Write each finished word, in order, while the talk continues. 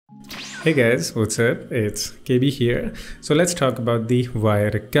Hey guys, what's up? It's KB here. So let's talk about the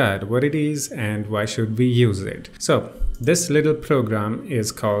WireGuard, what it is and why should we use it. So this little program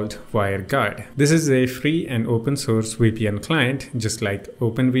is called WireGuard. This is a free and open source VPN client, just like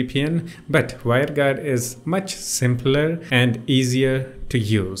OpenVPN, but WireGuard is much simpler and easier to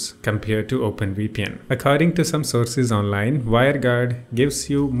use compared to OpenVPN. According to some sources online, WireGuard gives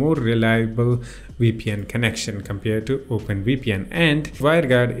you more reliable VPN connection compared to OpenVPN, and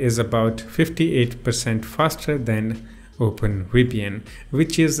WireGuard is about 58% faster than OpenVPN,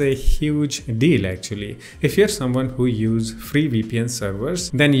 which is a huge deal actually. If you're someone who use free VPN servers,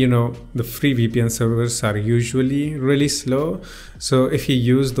 then you know the free VPN servers are usually really slow. So if you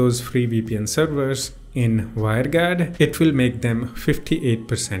use those free VPN servers in WireGuard, it will make them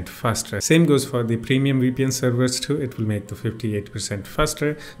 58% faster. Same goes for the premium VPN servers too. It will make the 58%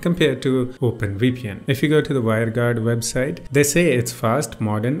 faster compared to OpenVPN. If you go to the WireGuard website, they say it's fast,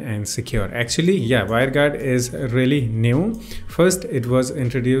 modern, and secure. Actually, yeah, WireGuard is really new. First, it was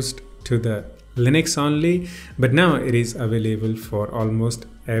introduced to the Linux only, but now it is available for almost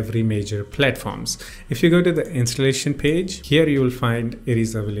every major platforms. If you go to the installation page, here you will find it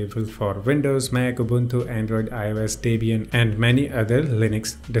is available for Windows, Mac, Ubuntu, Android, iOS, Debian, and many other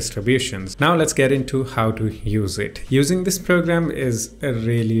Linux distributions. Now let's get into how to use it. Using this program is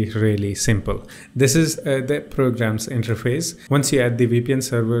really simple. This is the program's interface. Once you add the VPN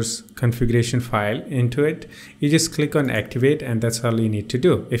server's configuration file into it, you just click on activate, and that's all you need to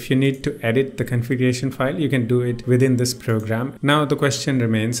do. If you need to edit the configuration file, you can do it within this program. Now the question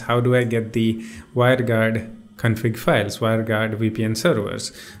remains, how do I get the WireGuard config files, WireGuard VPN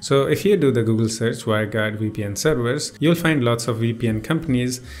servers? So if you do the Google search WireGuard VPN servers, you'll find lots of VPN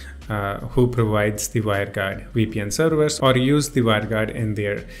companies who provides the WireGuard VPN servers or use the WireGuard in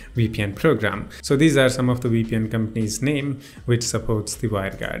their VPN program. So these are some of the VPN companies' name which supports the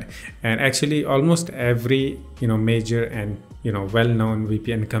WireGuard. And actually almost every major and well-known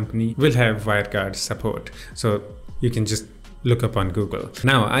VPN company will have WireGuard support. So you can just look up on Google.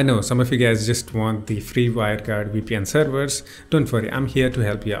 Now, I know some of you guys just want the free WireGuard VPN servers. Don't worry, I'm here to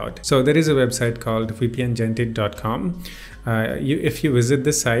help you out. So there is a website called vpngentit.com. If you visit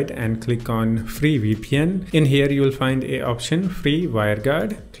this site and click on free VPN, in here you will find a option free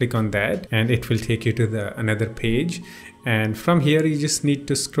WireGuard. Click on that and it will take you to another page. And from here you just need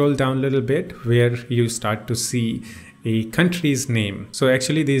to scroll down a little bit where you start to see a country's name. So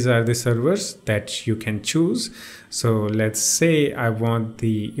actually these are the servers that you can choose. So let's say I want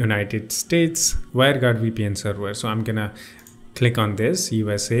the United States WireGuard VPN server. So I'm gonna click on this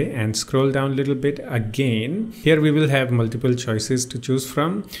USA and scroll down a little bit again. Here we will have multiple choices to choose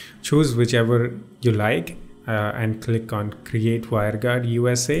from. Choose whichever you like. And click on create WireGuard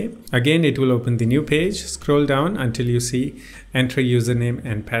USA. Again, it will open the new page. Scroll down until you see enter username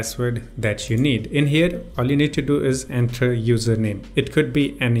and password that you need. In here, all you need to do is enter username. It could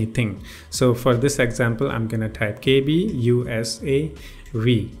be anything. So for this example, I'm gonna type KBUSAV.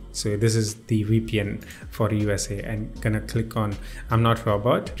 So this is the VPN for USA, and gonna click on I'm not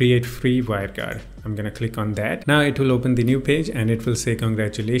robot, create free WireGuard. I'm gonna click on that. Now it will open the new page and it will say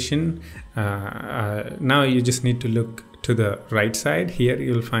congratulations. Now you just need to look to the right side. Here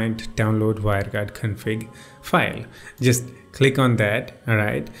you'll find download WireGuard config file. Just click on that, all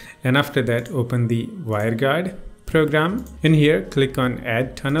right? And after that, open the WireGuard program. In here, click on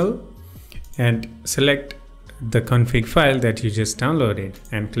add tunnel and select the config file that you just downloaded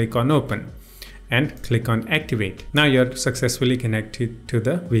and click on open and click on activate. Now you're successfully connected to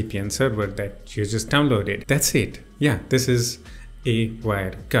the VPN server that you just downloaded. That's it. Yeah, this is a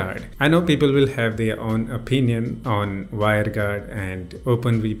WireGuard. I know people will have their own opinion on WireGuard and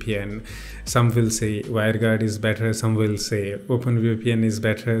OpenVPN. Some will say WireGuard is better, some will say OpenVPN is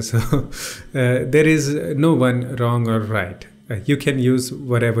better. So there is no one wrong or right. You can use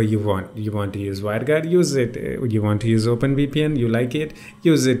whatever you want. You want to use WireGuard, use it. You want to use OpenVPN, you like it,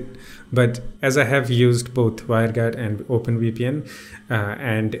 use it. But as I have used both WireGuard and OpenVPN,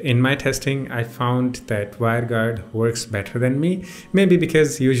 and in my testing, I found that WireGuard works better than me. Maybe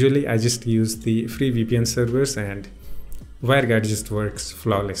because usually I just use the free VPN servers and WireGuard just works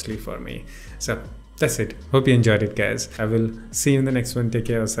flawlessly for me. So that's it. Hope you enjoyed it, guys. I will see you in the next one. Take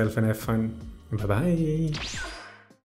care of yourself and have fun. Bye-bye.